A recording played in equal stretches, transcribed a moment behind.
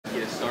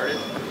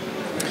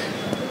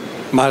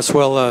Might as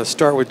well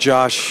start with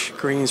Josh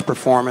Green's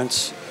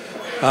performance.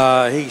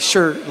 He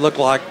sure looked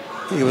like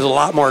he was a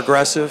lot more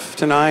aggressive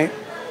tonight.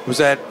 Was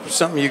that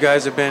something you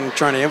guys have been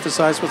trying to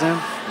emphasize with him?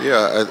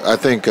 Yeah, I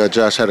think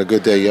Josh had a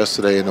good day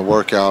yesterday in the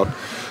workout.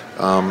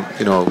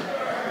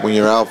 When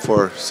you're out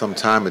for some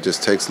time, it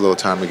just takes a little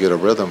time to get a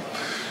rhythm.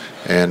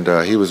 And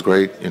he was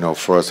great,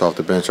 for us off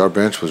the bench. Our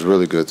bench was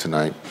really good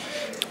tonight.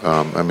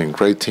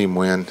 Great team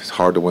win. It's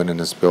hard to win in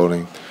this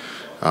building.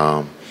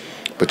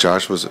 But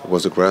Josh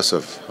was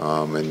aggressive,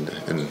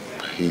 and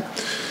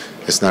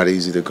it's not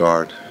easy to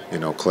guard,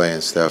 Clay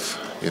and Steph,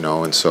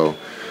 and so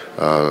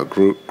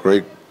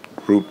great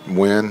group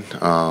win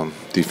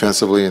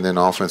defensively and then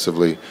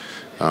offensively,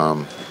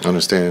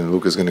 understanding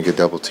Luka's going to get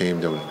double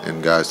teamed,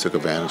 and guys took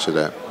advantage of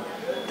that.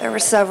 There were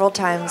several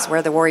times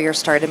where the Warriors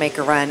started to make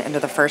a run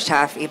into the first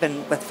half,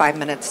 even with 5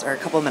 minutes or a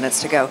couple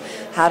minutes to go.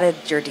 How did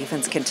your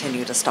defense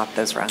continue to stop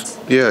those runs?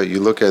 Yeah,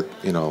 you look at,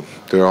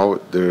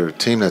 they're a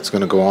team that's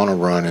going to go on a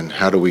run, and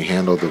how do we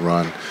handle the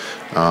run?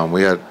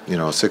 We had,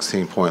 a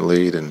 16-point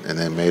lead and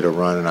then made a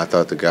run, and I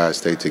thought the guys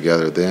stayed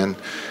together then.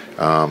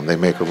 They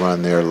make a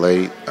run there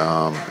late.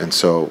 And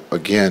so,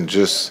 again,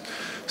 just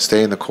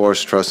stay in the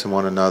course, trusting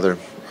one another.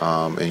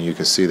 And you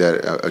can see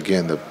that,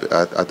 again,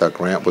 I thought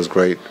Grant was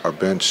great. Our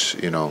bench,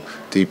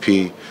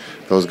 DP,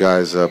 those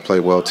guys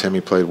played well.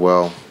 Timmy played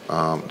well.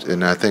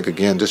 And I think,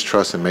 again, just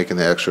trust in making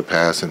the extra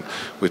pass. And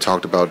we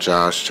talked about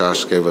Josh.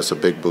 Josh gave us a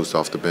big boost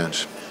off the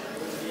bench.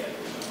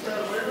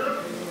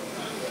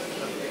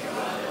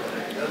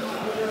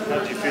 How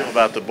did you feel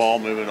about the ball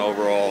movement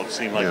overall? It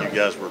seemed like you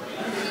guys were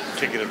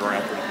kicking it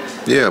around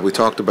pretty good. Yeah, we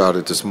talked about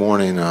it this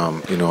morning.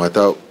 I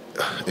thought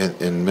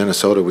in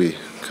Minnesota we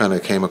kind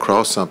of came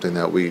across something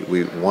that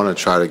we want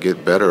to try to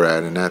get better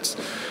at, and that's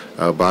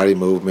body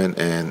movement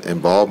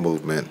and ball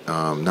movement,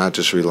 not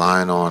just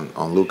relying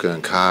on Luka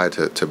and Kai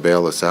to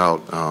bail us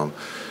out.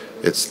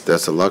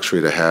 That's a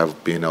luxury to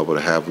have, being able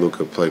to have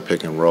Luka play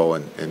pick and roll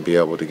and be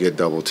able to get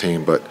double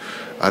teamed. But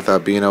I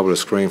thought being able to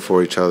screen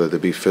for each other, to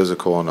be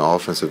physical on the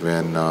offensive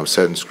end,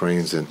 setting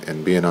screens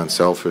and being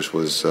unselfish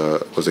was a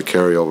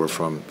carryover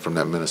from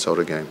that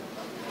Minnesota game.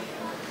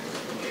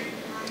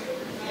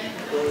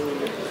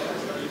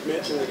 You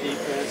mentioned the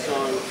defense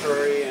on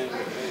Curry and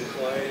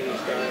Clay and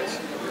those guys.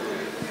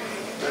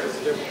 That was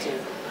a different team.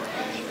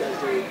 You guys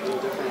do a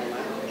little different on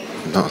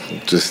that? No,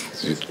 just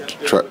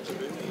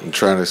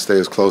trying to stay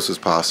as close as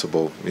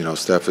possible.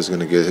 Steph is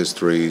going to get his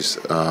threes.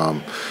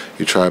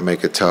 You try to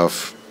make it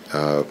tough.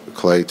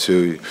 Clay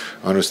too.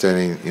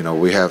 Understanding,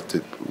 we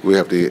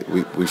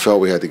felt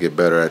we had to get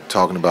better at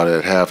talking about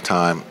it at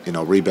halftime.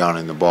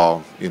 Rebounding the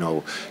ball.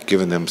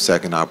 Giving them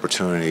second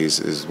opportunities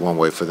is one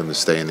way for them to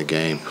stay in the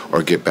game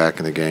or get back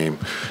in the game.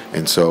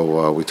 And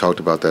so we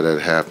talked about that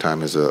at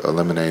halftime, as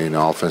eliminating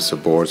the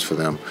offensive boards for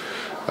them.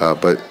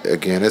 But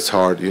again, it's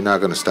hard. You're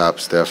not going to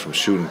stop Steph from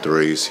shooting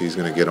threes. He's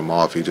going to get them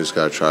off. You just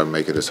got to try to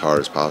make it as hard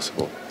as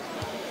possible.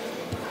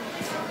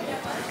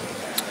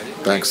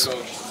 Thanks.